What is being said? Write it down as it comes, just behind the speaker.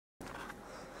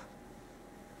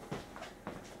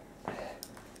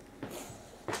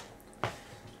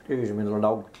Excuse me, little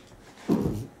dog.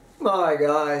 Alright,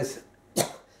 guys.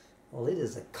 Well, it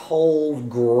is a cold,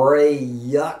 gray,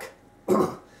 yuck,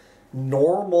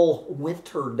 normal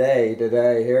winter day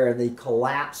today here in the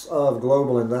collapse of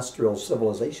global industrial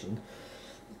civilization.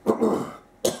 That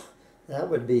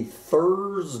would be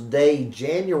Thursday,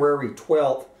 January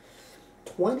 12th,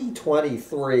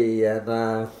 2023.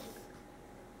 And,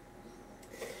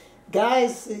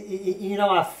 guys, you know,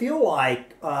 I feel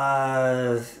like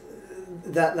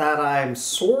that I'm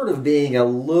sort of being a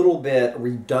little bit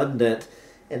redundant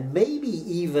and maybe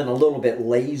even a little bit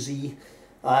lazy.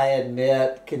 I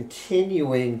admit,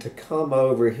 continuing to come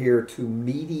over here to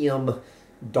medium.com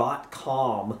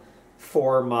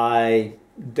for my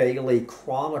daily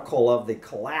chronicle of the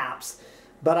collapse.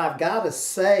 But I've got to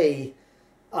say,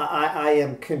 I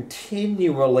am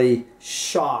continually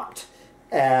shocked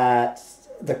at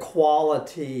the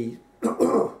quality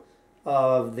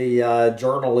of the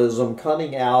journalism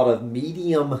coming out of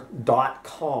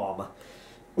medium.com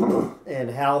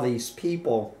and how these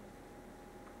people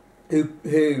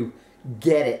who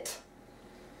get it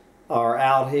are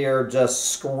out here just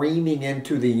screaming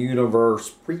into the universe,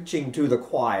 preaching to the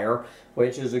choir,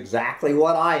 which is exactly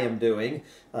what I am doing,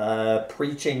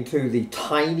 preaching to the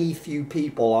tiny few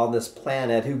people on this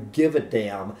planet who give a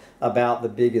damn about the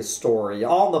biggest story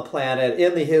on the planet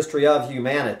in the history of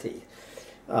humanity.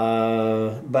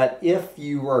 But if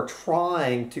you are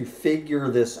trying to figure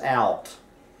this out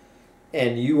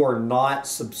and you are not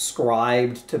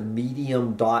subscribed to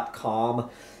medium.com,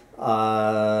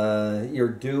 you're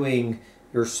doing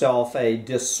yourself a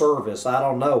disservice. I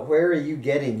don't know. Where are you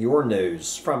getting your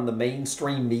news? From the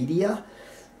mainstream media?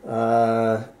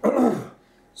 So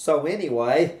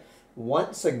anyway,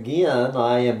 once again,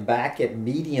 I am back at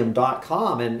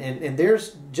medium.com, and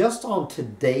there's just on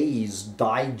today's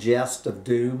digest of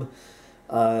doom,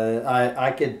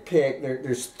 I could pick,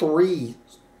 there's 3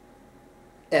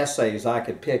 essays I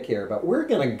could pick here, but we're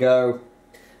going to go.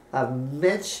 I've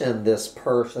mentioned this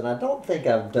person. I don't think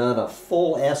I've done a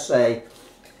full essay.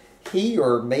 He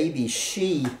or maybe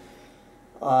she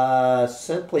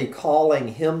simply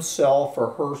calling himself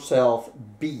or herself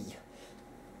B.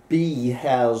 B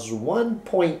has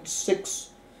 1.6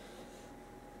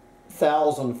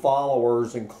 thousand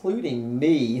followers, including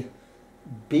me.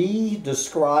 B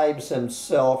describes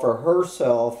himself or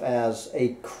herself as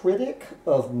a critic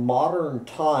of modern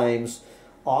times,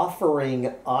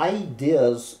 offering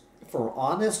ideas for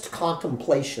honest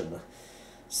contemplation.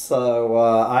 So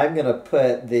I'm going to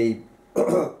put the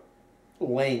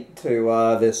link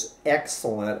to this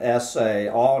excellent essay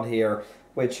on here,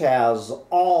 which has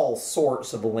all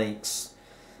sorts of links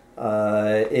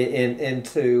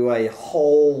into a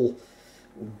whole,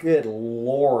 good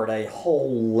Lord, a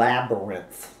whole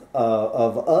labyrinth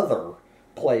of other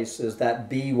places that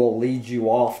B will lead you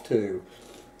off to.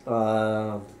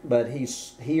 But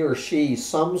he or she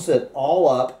sums it all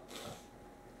up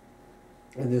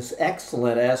in this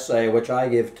excellent essay, which I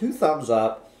give 2 thumbs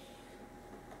up,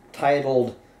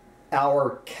 titled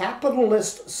 "Our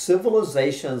Capitalist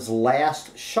Civilization's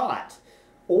Last Shot,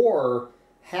 or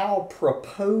How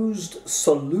Proposed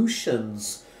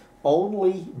Solutions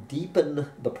Only Deepen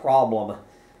the Problem."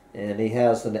 And he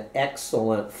has an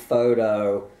excellent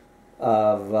photo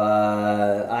of,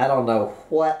 I don't know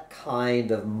what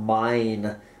kind of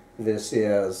mine this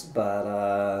is,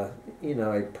 but, you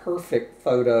know, a perfect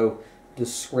photo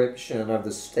description of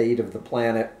the state of the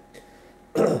planet.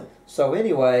 So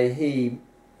anyway, he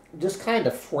just kind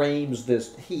of frames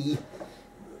this, he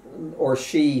or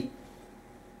she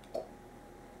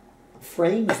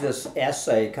frames this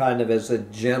essay kind of as a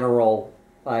general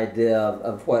idea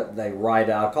of what they write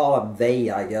out. I'll call them they,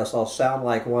 I guess. I'll sound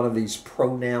like one of these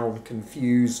pronoun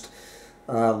confused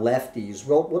lefties.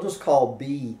 We'll just call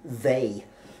B they.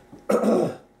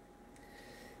 For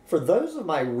those of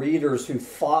my readers who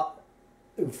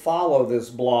follow this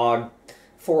blog,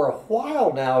 for a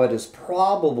while now, it has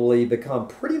probably become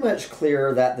pretty much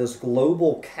clear that this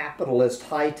global capitalist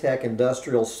high-tech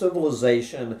industrial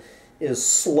civilization is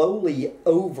slowly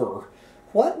over.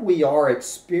 What we are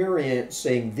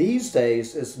experiencing these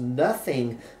days is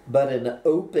nothing but an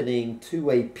opening to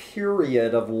a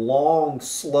period of long,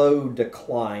 slow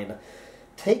decline,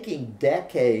 taking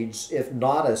decades, if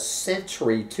not a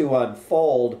century, to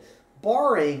unfold,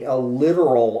 barring a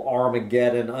literal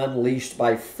Armageddon unleashed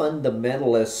by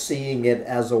fundamentalists seeing it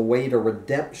as a way to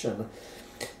redemption.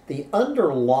 The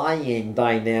underlying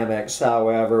dynamics,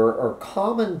 however, are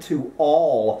common to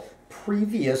all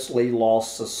previously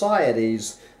lost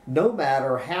societies, no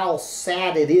matter how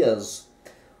sad it is.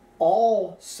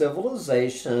 All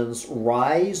civilizations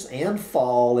rise and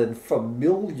fall in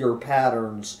familiar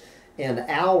patterns, and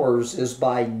ours is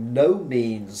by no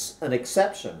means an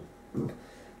exception.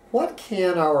 What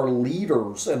can our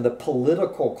leaders and the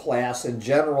political class in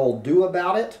general do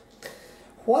about it?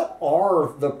 What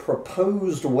are the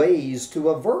proposed ways to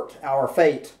avert our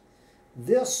fate?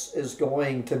 This is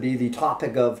going to be the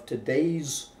topic of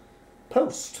today's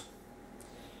post.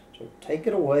 So take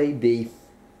it away, B.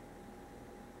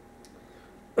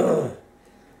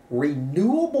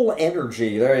 Renewable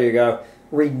energy. There you go.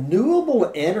 Renewable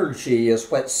energy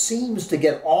is what seems to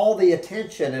get all the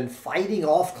attention in fighting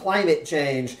off climate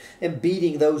change and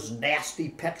beating those nasty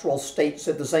petrol states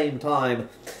at the same time.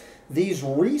 These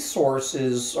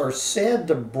resources are said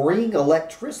to bring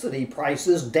electricity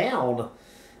prices down.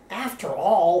 After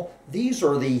all, these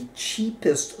are the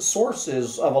cheapest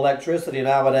sources of electricity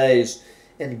nowadays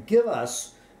and give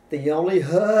us the only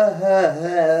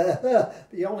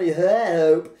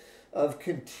hope of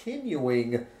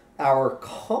continuing our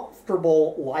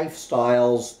comfortable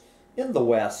lifestyles in the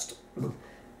West.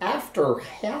 After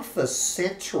half a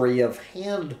century of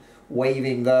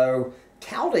hand-waving, though,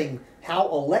 touting how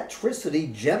electricity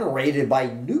generated by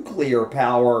nuclear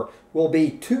power will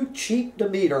be too cheap to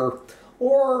meter,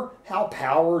 or how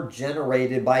power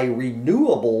generated by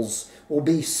renewables will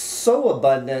be so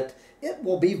abundant it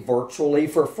will be virtually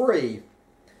for free.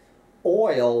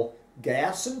 Oil,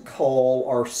 gas, and coal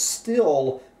are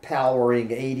still powering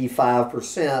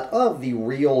 85% of the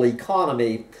real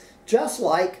economy, just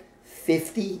like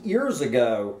 50 years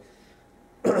ago.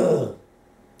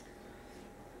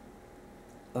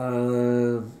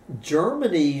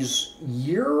 Germany's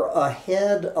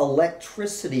year-ahead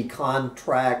electricity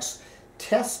contracts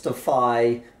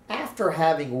testify, after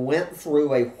having went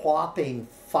through a whopping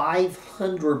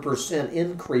 500%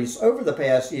 increase over the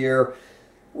past year,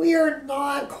 we are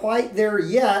not quite there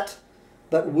yet,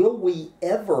 but will we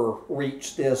ever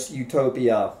reach this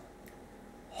utopia?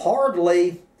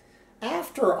 Hardly.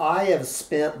 After I have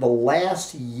spent the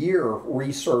last year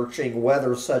researching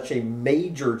whether such a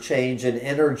major change in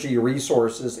energy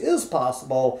resources is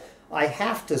possible, I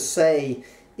have to say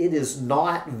it is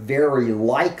not very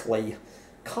likely.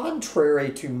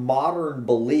 Contrary to modern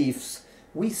beliefs,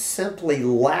 we simply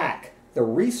lack the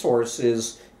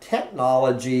resources,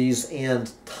 technologies,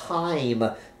 and time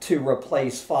to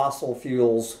replace fossil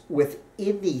fuels with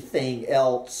anything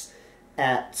else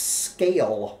at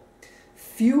scale.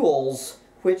 Fuels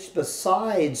which,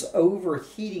 besides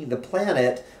overheating the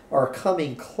planet, are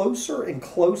coming closer and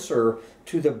closer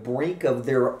to the brink of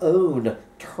their own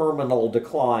terminal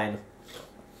decline.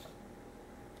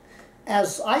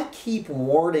 As I keep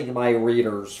warning my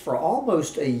readers for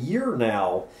almost a year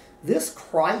now, this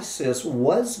crisis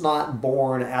was not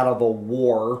born out of a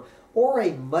war or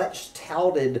a much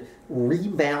touted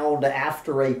rebound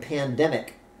after a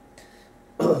pandemic.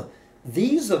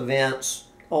 These events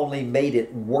only made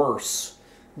it worse.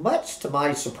 Much to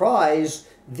my surprise,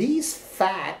 these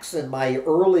facts in my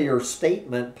earlier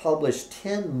statement published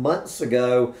 10 months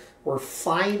ago were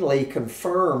finally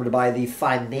confirmed by the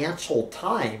Financial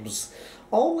Times,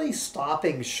 only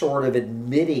stopping short of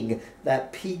admitting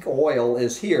that peak oil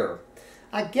is here.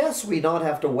 I guess we don't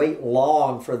have to wait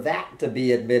long for that to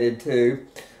be admitted to,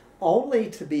 only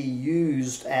to be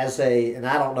used as a, and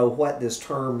I don't know what this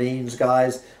term means,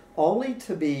 guys, only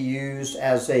to be used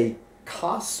as a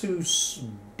casus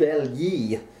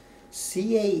belli,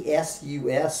 C-A-S-U-S-B-E-L-L-I.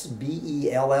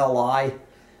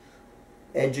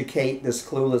 Educate this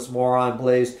clueless moron,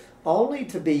 please. Only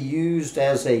to be used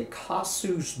as a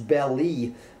casus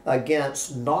belli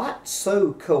against not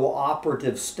so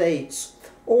cooperative states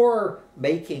or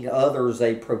making others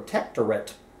a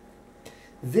protectorate.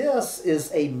 This is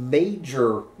a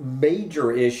major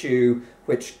issue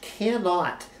which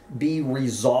cannot be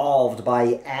resolved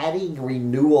by adding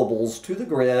renewables to the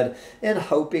grid and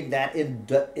hoping that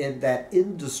that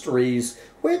industries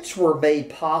which were made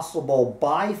possible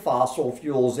by fossil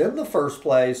fuels in the first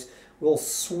place will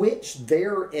switch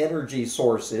their energy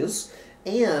sources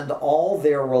and all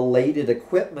their related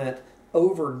equipment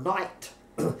overnight,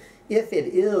 if it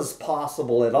is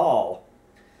possible at all.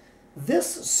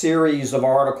 This series of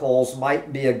articles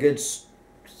might be a good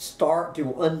start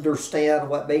to understand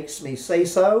what makes me say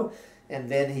so, and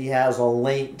then he has a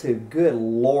link to, good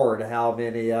Lord, how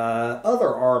many other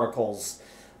articles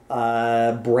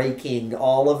breaking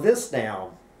all of this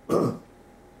down. In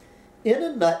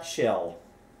a nutshell,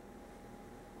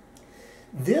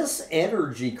 this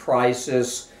energy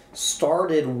crisis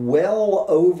started well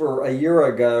over a year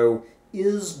ago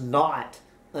is not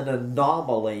an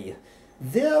anomaly.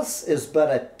 This is but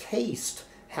a taste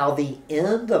how the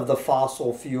end of the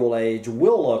fossil fuel age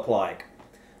will look like.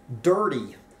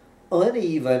 Dirty,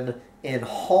 uneven, and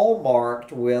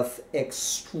hallmarked with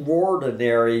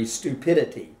extraordinary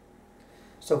stupidity.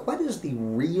 So what is the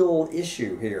real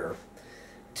issue here?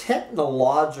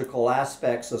 Technological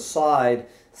aspects aside,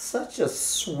 such a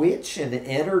switch in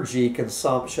energy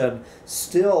consumption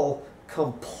still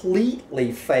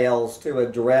completely fails to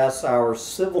address our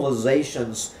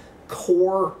civilization's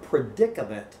core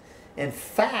predicament. In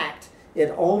fact,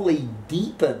 it only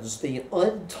deepens the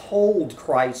untold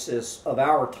crisis of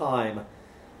our time,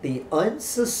 the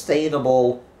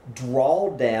unsustainable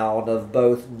drawdown of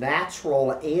both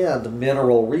natural and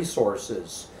mineral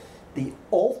resources, the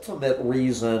ultimate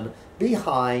reason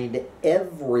behind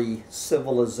every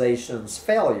civilization's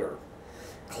failure.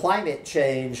 Climate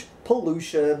change,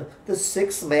 pollution, the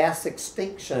sixth mass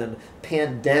extinction,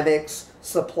 pandemics,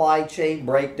 supply chain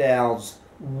breakdowns,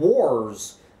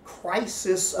 wars,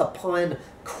 crisis upon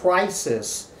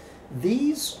crisis.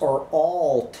 These are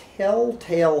all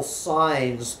telltale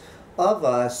signs of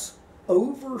us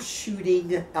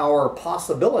overshooting our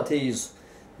possibilities.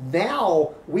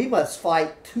 Now we must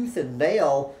fight tooth and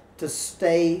nail to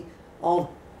stay on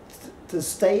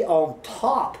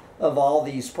top of all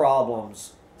these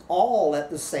problems, all at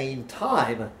the same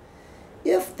time.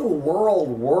 If the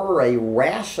world were a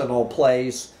rational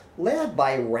place, led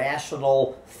by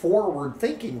rational,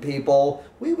 forward-thinking people,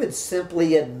 we would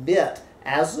simply admit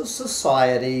as a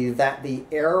society that the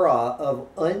era of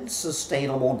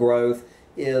unsustainable growth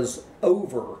is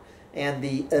over and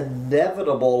the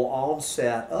inevitable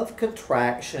onset of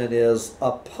contraction is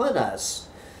upon us,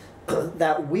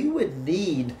 that we would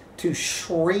need to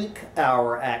shrink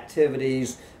our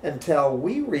activities until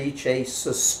we reach a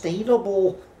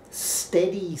sustainable,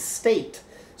 steady state,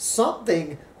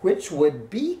 something which would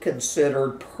be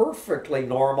considered perfectly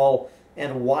normal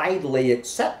and widely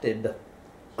accepted.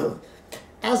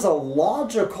 As a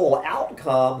logical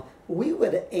outcome, we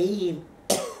would aim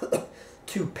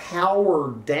to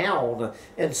power down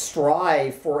and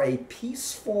strive for a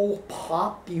peaceful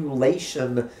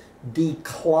population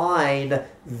decline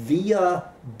via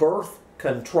birth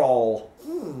control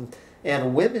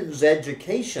and women's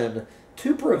education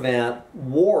to prevent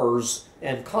wars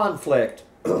and conflict.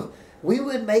 We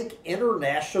would make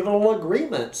international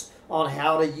agreements on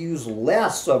how to use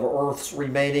less of Earth's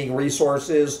remaining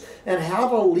resources and how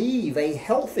to leave a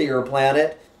healthier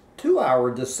planet to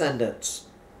our descendants.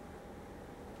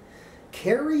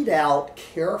 Carried out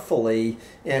carefully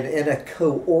and in a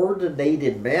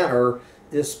coordinated manner,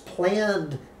 this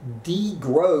planned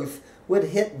degrowth would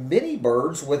hit many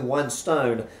birds with one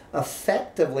stone,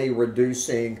 effectively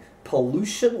reducing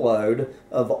pollution load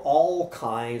of all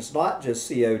kinds, not just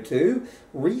CO2,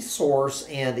 resource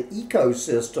and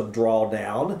ecosystem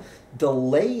drawdown,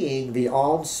 delaying the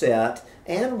onset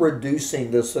and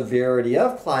reducing the severity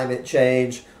of climate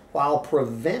change while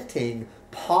preventing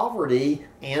poverty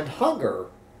and hunger.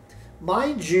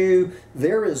 Mind you,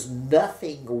 there is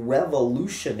nothing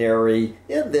revolutionary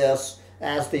in this.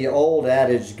 As the old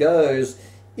adage goes,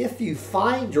 if you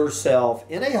find yourself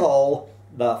in a hole,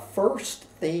 the first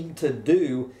thing to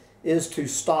do is to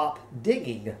stop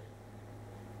digging.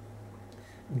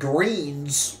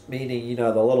 Greens, meaning,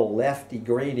 the little lefty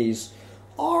greenies,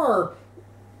 are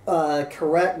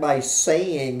correct by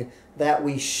saying that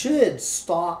we should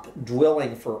stop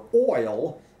drilling for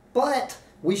oil, but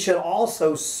we should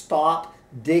also stop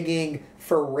digging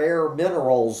for rare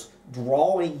minerals,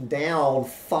 drawing down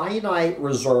finite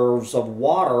reserves of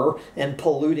water and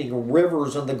polluting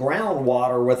rivers and the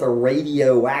groundwater with a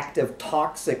radioactive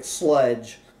toxic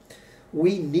sludge.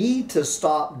 We need to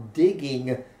stop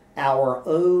digging our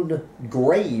own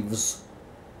graves.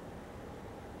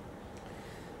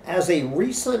 As a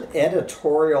recent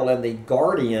editorial in The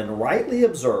Guardian rightly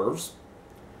observes,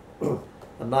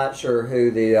 I'm not sure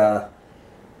who the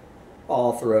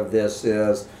author of this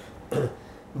is,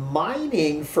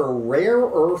 mining for rare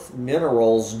earth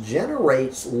minerals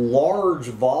generates large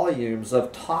volumes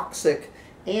of toxic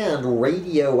and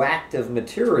radioactive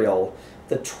material.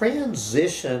 The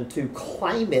transition to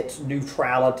climate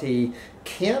neutrality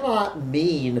cannot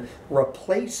mean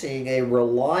replacing a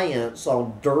reliance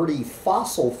on dirty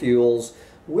fossil fuels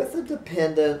with a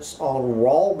dependence on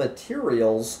raw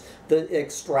materials, the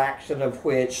extraction of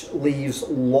which leaves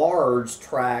large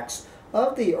tracts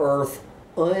of the earth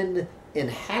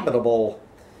uninhabitable.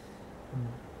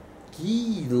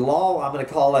 I'm going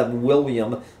to call him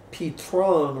William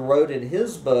Petron, wrote in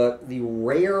his book, The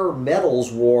Rare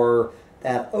Metals War,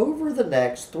 that over the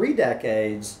next 3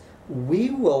 decades, we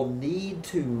will need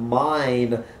to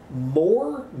mine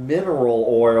more mineral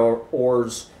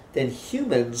ores than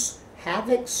humans have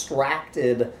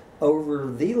extracted over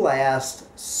the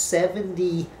last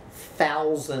 70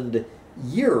 100,000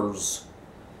 years.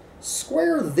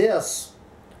 Square this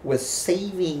with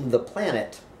saving the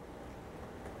planet.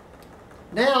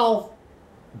 Now,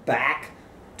 back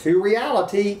to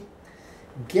reality.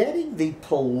 Getting the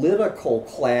political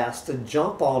class to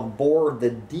jump on board the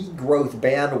degrowth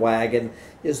bandwagon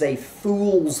is a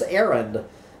fool's errand.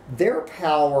 Their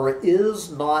power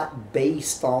is not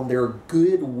based on their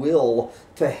goodwill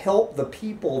to help the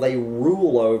people they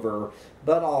rule over,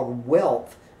 but on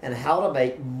wealth and how to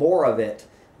make more of it.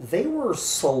 They were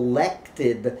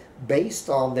selected based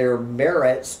on their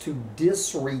merits to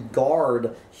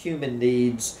disregard human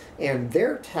needs and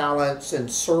their talents in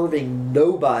serving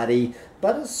nobody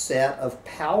but a set of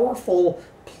powerful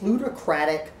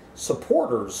plutocratic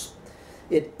supporters.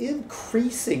 It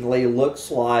increasingly looks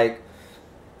like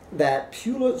that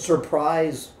Pulitzer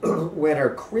Prize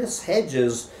winner Chris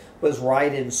Hedges was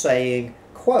right in saying,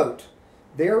 quote,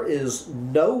 "There is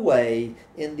no way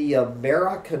in the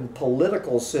American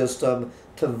political system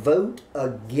to vote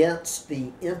against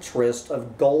the interest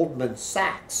of Goldman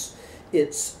Sachs.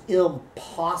 It's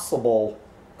impossible,"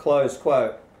 close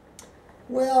quote.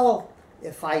 Well,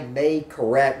 if I may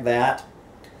correct that,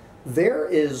 there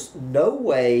is no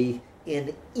way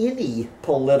in any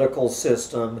political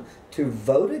system to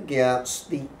vote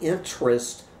against the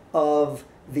interest of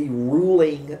the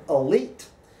ruling elite.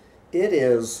 It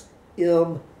is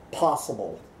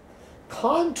impossible.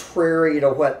 Contrary to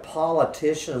what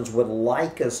politicians would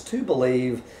like us to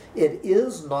believe, it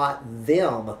is not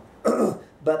them,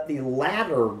 but the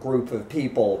latter group of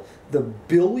people, the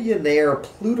billionaire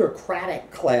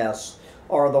plutocratic class,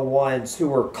 are the ones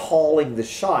who are calling the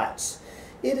shots.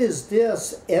 It is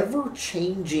this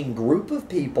ever-changing group of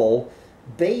people,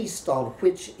 based on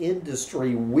which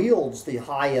industry wields the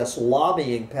highest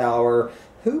lobbying power,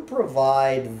 who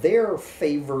provide their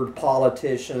favored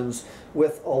politicians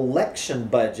with election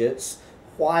budgets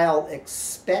while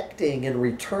expecting in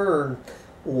return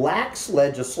lax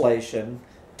legislation,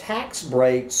 tax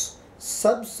breaks,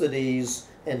 subsidies,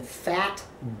 and fat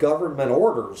government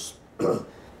orders.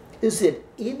 Is it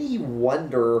any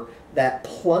wonder that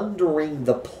plundering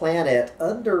the planet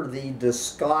under the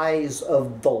disguise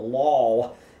of the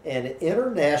law and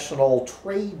international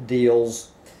trade deals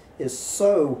is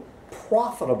so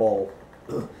profitable?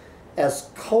 As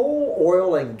coal,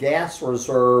 oil, and gas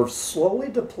reserves slowly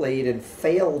deplete and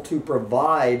fail to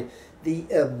provide the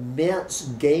immense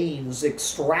gains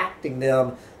extracting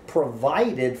them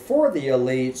provided for the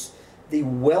elites, the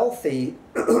wealthy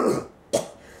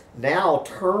now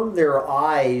turn their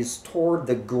eyes toward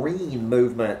the green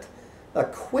movement. A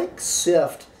quick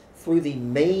sift through the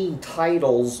main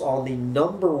titles on the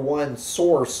 #1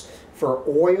 source for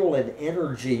oil and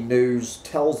energy news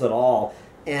tells it all.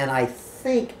 And I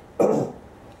think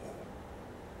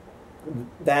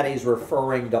that he's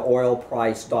referring to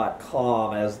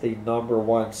oilprice.com as the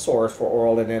 #1 source for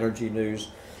oil and energy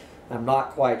news. I'm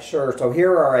not quite sure. So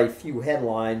here are a few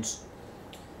headlines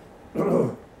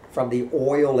from the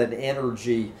oil and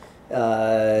energy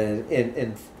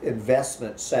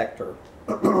investment sector.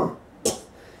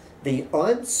 The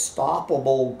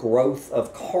unstoppable growth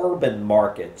of carbon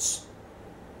markets.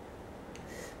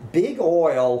 Big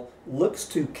oil looks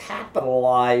to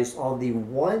capitalize on the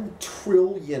 $1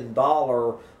 trillion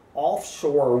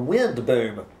offshore wind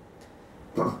boom.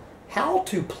 How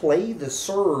to play the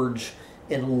surge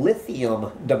in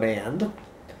lithium demand.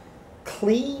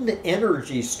 Clean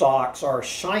energy stocks are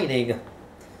shining.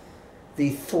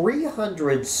 The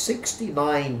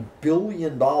 $369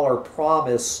 billion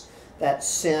promise that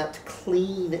sent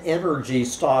clean energy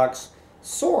stocks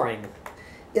soaring.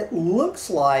 It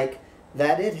looks like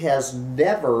that it has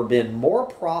never been more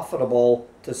profitable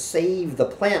to save the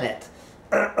planet.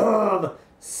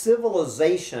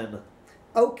 Civilization,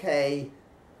 okay,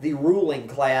 the ruling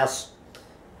class,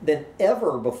 than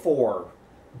ever before.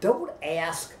 Don't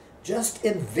ask, just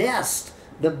invest.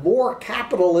 The more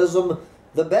capitalism,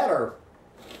 the better.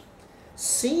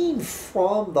 Seen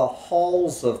from the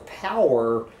halls of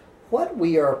power, what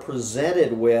we are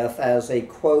presented with as a,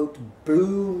 quote,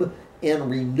 boom in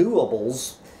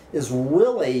renewables is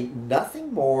really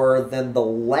nothing more than the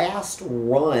last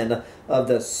run of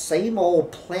the same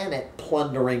old planet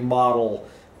plundering model,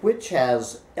 which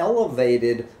has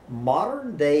elevated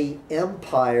modern-day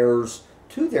empires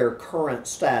to their current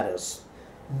status.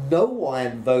 No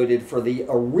one voted for the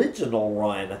original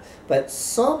run, but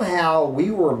somehow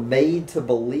we were made to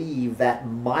believe that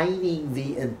mining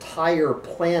the entire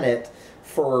planet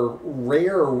for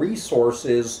rare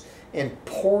resources and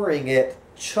pouring it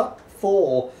chuck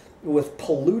full with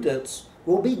pollutants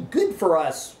will be good for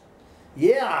us.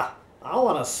 Yeah, I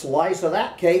want a slice of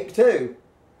that cake too.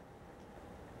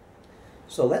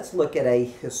 So let's look at a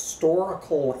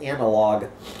historical analog.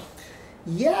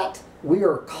 Yet we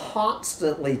are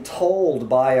constantly told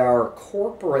by our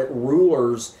corporate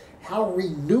rulers how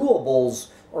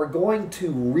renewables are going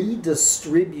to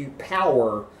redistribute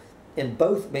power in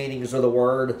both meanings of the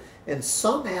word and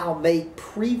somehow make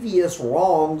previous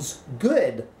wrongs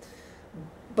good.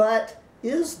 But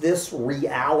is this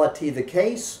reality the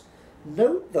case?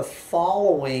 Note the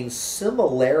following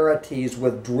similarities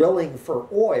with drilling for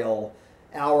oil,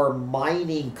 our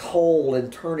mining coal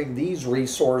and turning these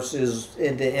resources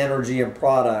into energy and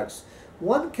products.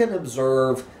 One can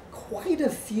observe quite a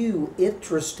few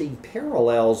interesting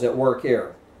parallels at work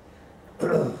here.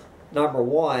 Number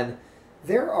one,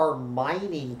 there are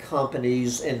mining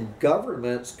companies and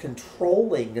governments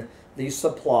controlling the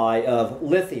supply of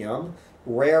lithium,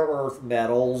 rare earth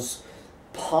metals,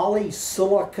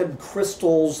 polysilicon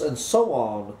crystals, and so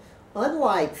on.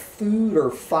 Unlike food or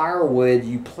firewood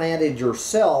you planted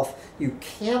yourself, you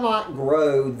cannot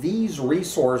grow these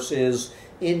resources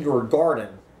in your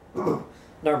garden.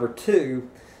 Number two,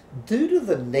 due to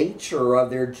the nature of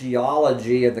their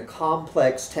geology and the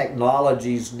complex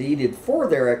technologies needed for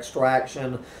their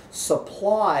extraction,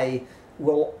 supply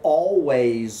will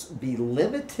always be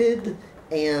limited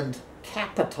and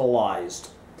capitalized.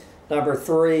 Number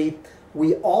three,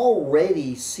 we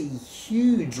already see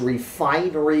huge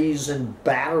refineries and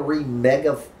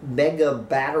mega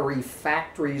battery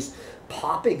factories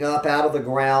popping up out of the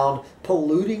ground,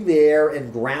 polluting the air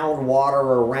and groundwater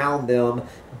around them,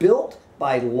 built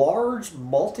by large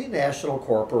multinational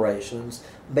corporations,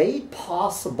 made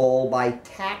possible by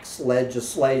tax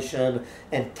legislation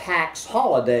and tax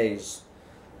holidays.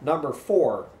 Number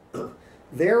four,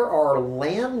 there are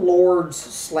landlords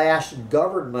slash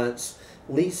governments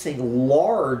leasing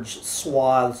large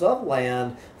swaths of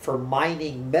land for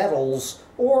mining metals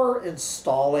or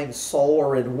installing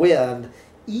solar and wind,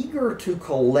 eager to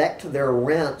collect their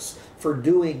rents for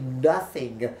doing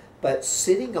nothing but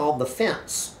sitting on the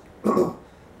fence.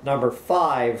 Number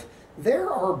five, there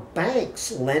are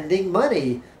banks lending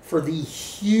money for the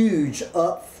huge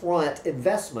upfront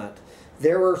investment.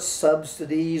 There are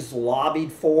subsidies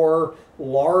lobbied for,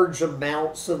 large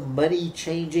amounts of money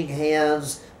changing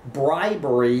hands,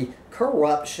 bribery,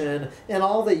 corruption, and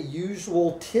all the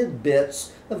usual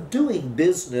tidbits of doing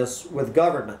business with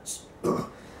governments.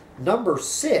 Number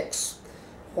six,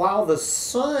 while the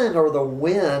sun or the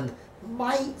wind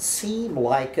might seem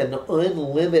like an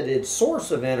unlimited source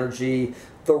of energy,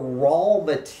 the raw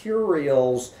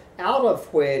materials out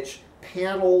of which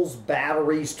panels,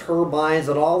 batteries, turbines,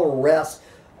 and all the rest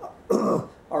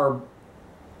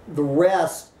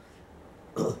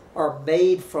are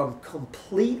made from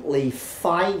completely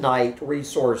finite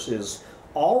resources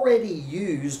already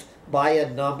used by a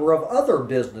number of other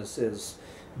businesses.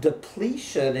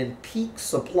 Depletion in peak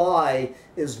supply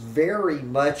is very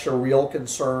much a real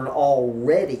concern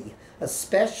already,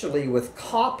 especially with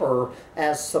copper,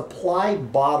 as supply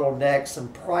bottlenecks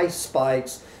and price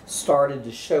spikes started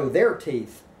to show their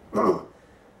teeth.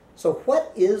 So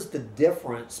what is the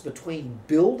difference between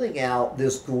building out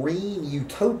this green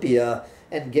utopia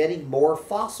and getting more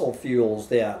fossil fuels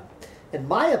then? In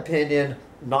my opinion,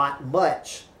 not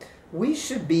much. We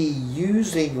should be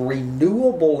using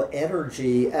renewable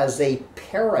energy as a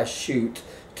parachute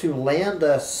to land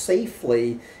us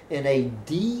safely in a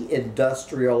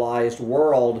deindustrialized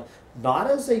world, not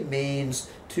as a means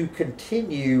to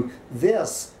continue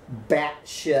this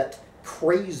batshit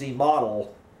crazy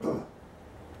model.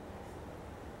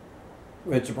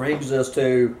 Which brings us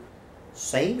to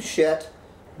same shit,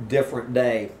 different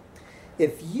day.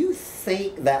 If you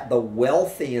think that the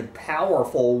wealthy and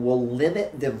powerful will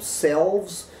limit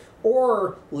themselves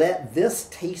or let this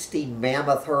tasty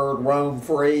mammoth herd roam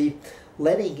free,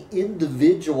 letting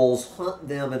individuals hunt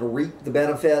them and reap the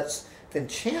benefits, then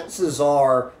chances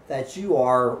are that you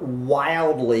are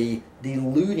wildly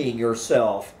deluding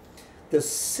yourself. The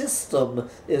system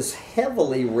is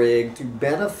heavily rigged to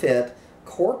benefit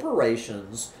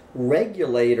corporations,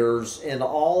 regulators, and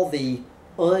all the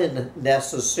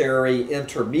unnecessary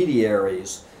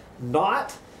intermediaries,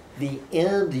 not the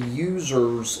end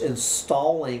users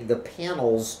installing the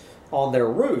panels on their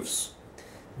roofs.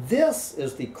 This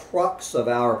is the crux of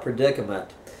our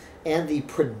predicament, and the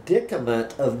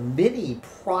predicament of many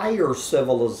prior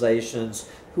civilizations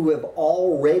who have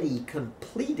already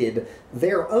completed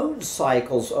their own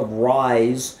cycles of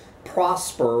rise,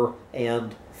 prosper,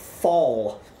 and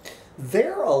fall.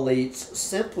 Their elites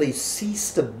simply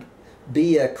cease to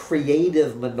be a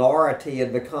creative minority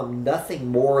and become nothing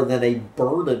more than a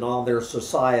burden on their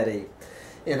society.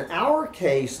 In our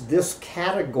case, this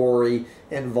category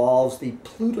involves the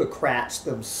plutocrats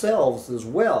themselves as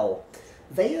well.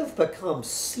 They have become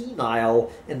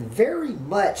senile and very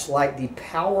much like the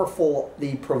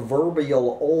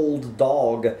proverbial old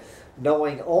dog,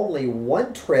 knowing only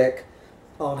one trick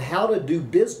on how to do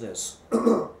business,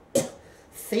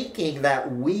 thinking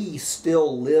that we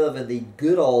still live in the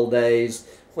good old days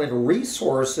when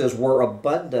resources were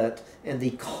abundant and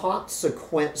the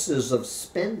consequences of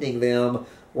spending them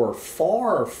were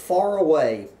far, far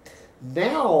away.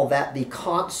 Now that the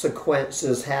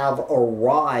consequences have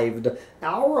arrived,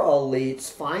 our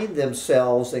elites find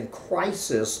themselves in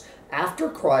crisis after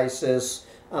crisis,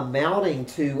 amounting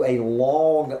to a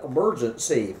long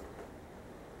emergency.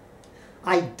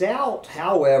 I doubt,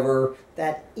 however,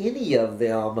 that any of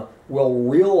them will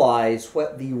realize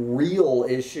what the real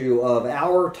issue of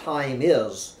our time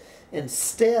is.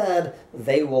 Instead,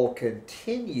 they will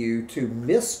continue to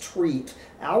mistreat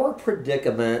our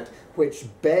predicament, which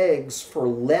begs for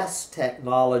less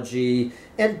technology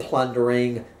and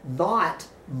plundering, not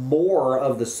more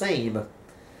of the same.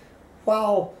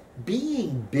 While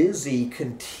being busy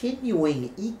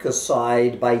continuing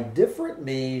ecocide by different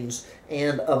means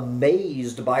and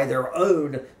amazed by their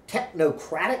own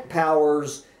technocratic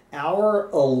powers, our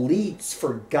elites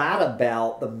forgot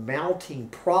about the mounting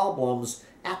problems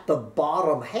at the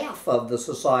bottom half of the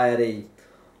society.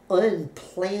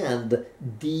 Unplanned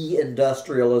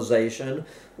deindustrialization,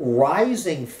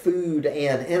 rising food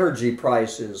and energy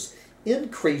prices,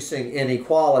 increasing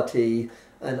inequality,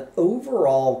 an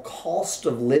overall cost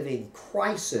of living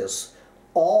crisis,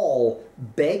 all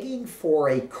begging for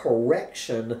a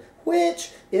correction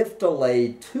which, if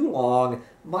delayed too long,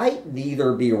 might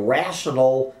neither be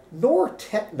rational nor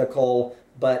technical,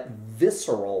 but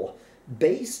visceral,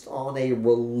 based on a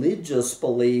religious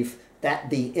belief that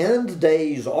the end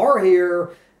days are here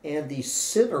and the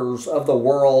sinners of the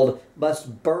world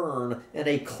must burn in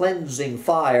a cleansing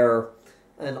fire.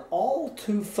 An all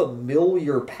too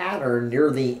familiar pattern near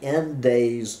the end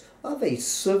days of a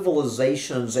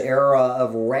civilization's era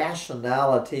of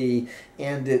rationality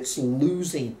and its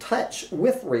losing touch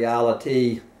with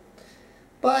reality.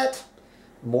 But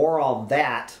more on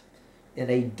that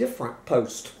in a different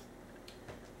post.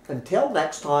 Until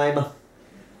next time,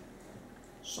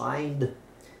 signed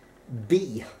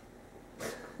B.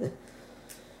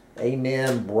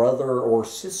 Amen, brother or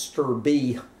sister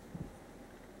B.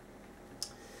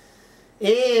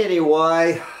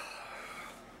 Anyway,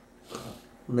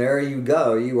 there you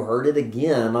go. You heard it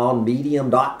again on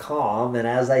medium.com. And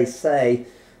as I say,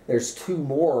 there's two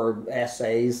more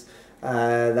essays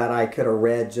that I could have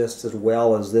read just as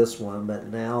well as this one. But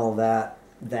now that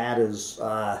is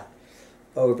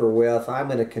over with, I'm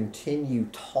going to continue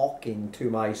talking to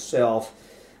myself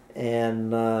and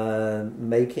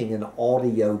making an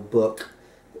audio book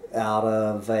out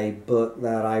of a book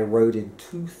that I wrote in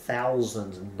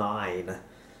 2009.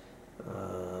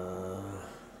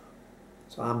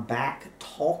 So I'm back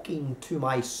talking to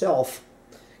myself.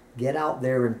 Get out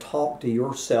there and talk to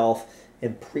yourself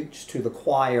and preach to the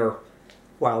choir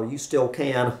while you still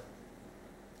can.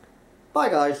 Bye,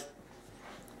 guys.